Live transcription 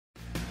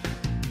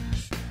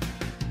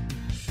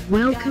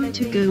Welcome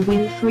to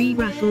GoWIN free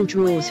raffle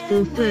draws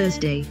for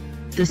Thursday,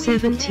 the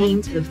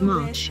 17th of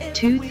March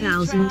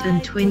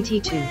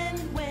 2022.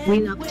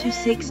 Win up to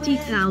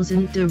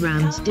 60,000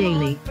 dirhams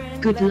daily.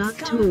 Good luck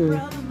to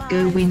all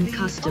GoWIN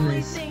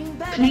customers.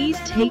 Please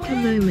take a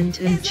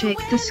moment and check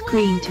the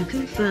screen to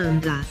confirm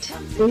that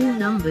all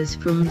numbers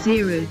from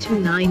 0 to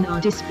 9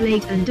 are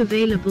displayed and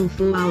available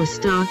for our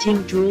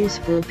starting draws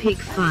for Pick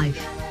 5,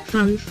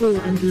 Fun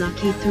 4 and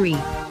Lucky 3.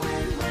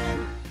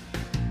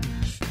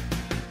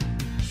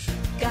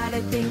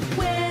 Gotta think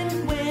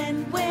win,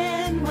 win,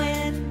 win,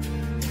 win.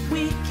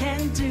 We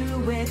can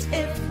do it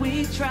if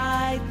we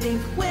try.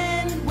 Think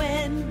win,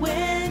 win,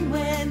 win,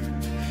 win.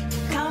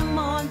 Come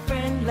on,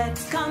 friend,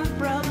 let's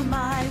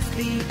compromise.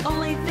 The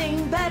only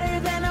thing better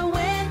than a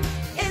win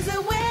is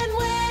a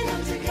win-win.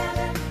 Come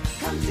together,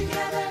 come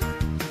together,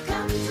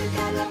 come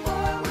together for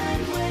a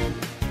win-win.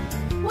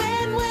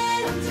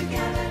 Win-win. Come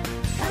together,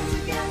 come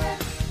together,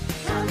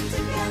 come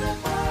together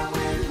for a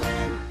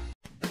win-win.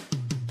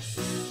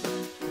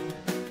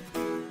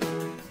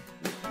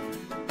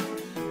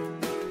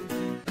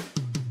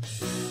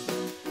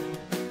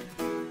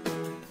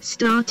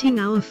 Starting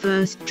our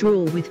first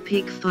draw with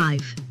Pick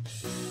 5.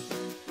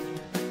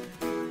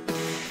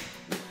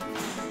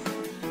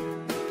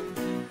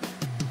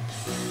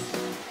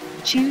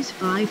 Choose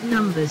 5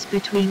 numbers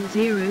between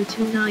 0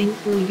 to 9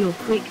 for your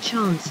quick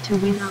chance to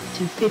win up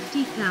to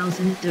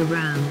 50,000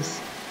 dirhams.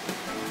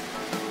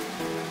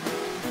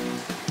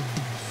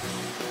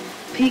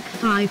 Pick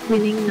 5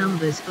 winning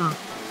numbers are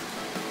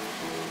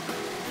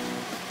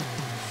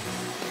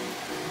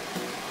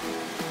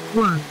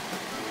 1,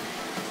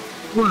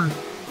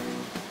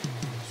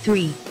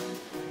 3,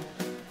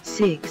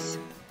 6,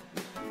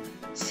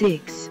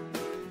 6.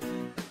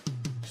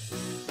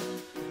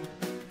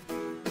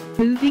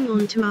 Moving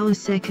on to our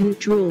second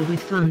draw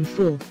with Fun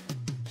 4.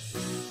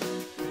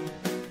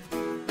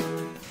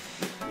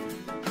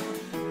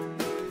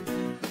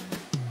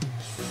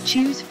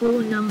 Choose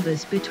 4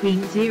 numbers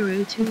between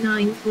 0 to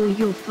 9 for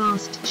your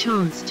fast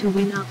chance to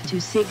win up to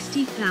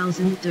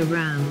 60,000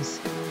 dirhams.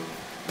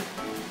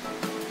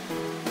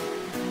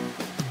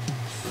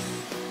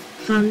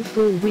 Fun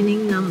 4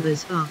 winning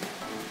numbers are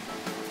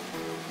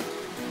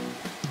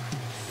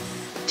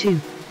 2,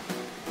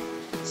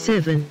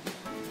 7,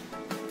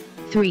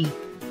 3,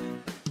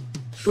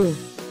 4.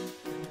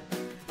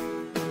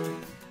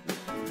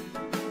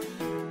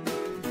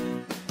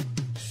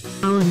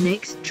 Our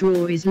next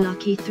draw is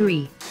Lucky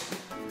 3.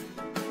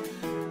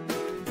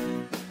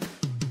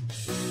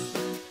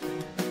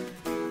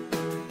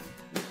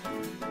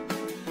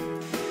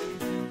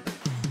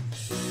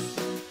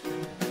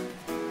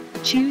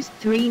 Choose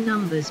 3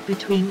 numbers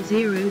between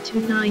 0 to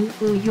 9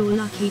 for your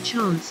lucky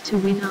chance to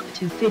win up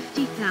to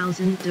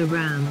 50,000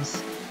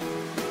 dirhams.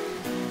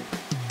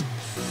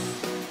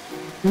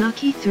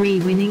 Lucky 3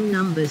 winning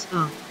numbers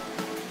are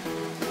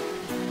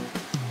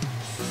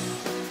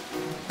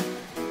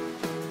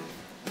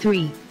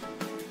 3,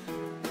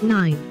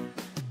 9,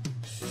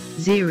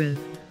 0.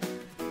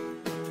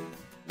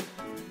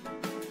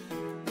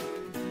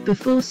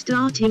 Before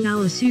starting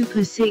our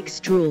Super 6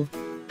 draw,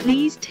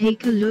 please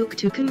take a look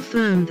to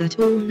confirm that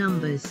all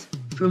numbers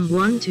from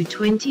 1 to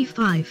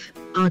 25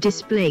 are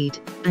displayed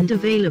and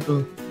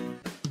available.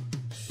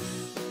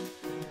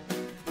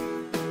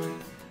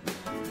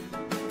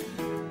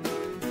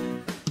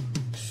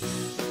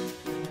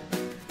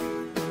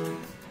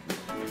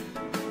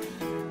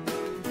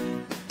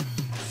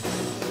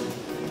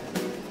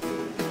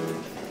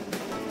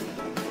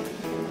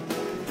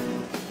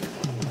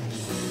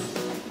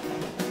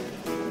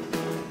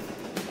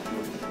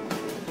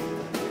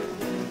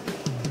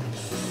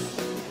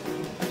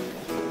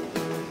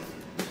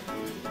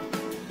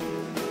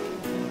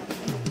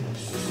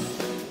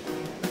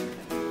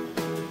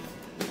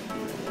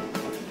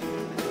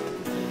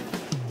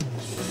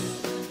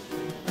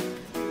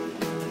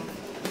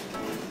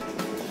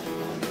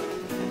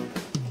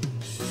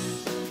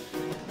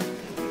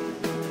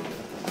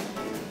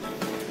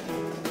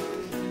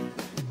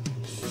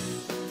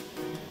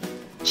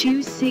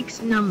 Choose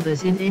 6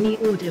 numbers in any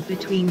order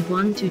between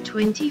 1 to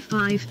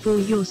 25 for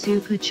your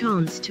super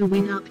chance to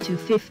win up to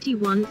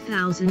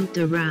 51,000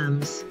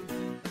 dirhams.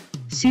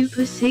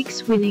 Super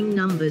 6 winning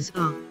numbers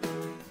are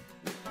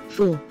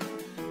 4,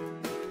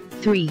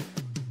 3,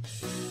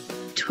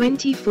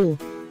 24,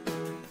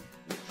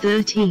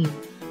 13,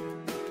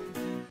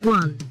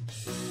 1,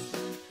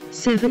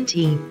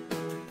 17.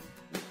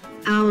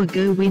 Our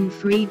GoWIN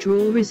free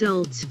draw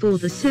results for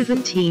the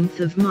 17th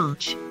of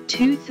March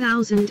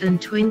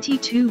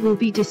 2022 will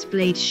be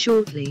displayed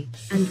shortly,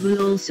 and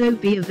will also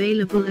be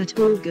available at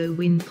all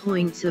GoWIN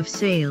points of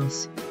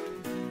sales.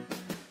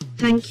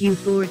 Thank you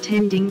for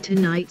attending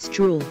tonight's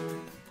draw,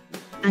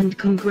 and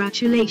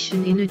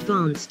congratulations in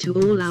advance to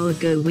all our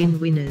GoWIN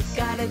winners.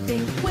 Gotta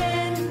think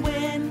win,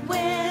 win,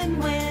 win,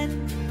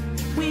 win.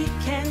 We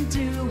can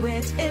do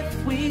it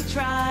if we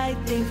try.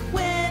 Think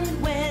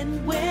win,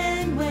 win,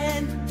 win,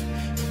 win.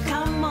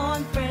 Come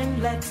on,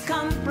 friend, let's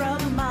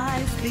compromise.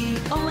 The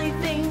only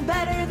thing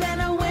better than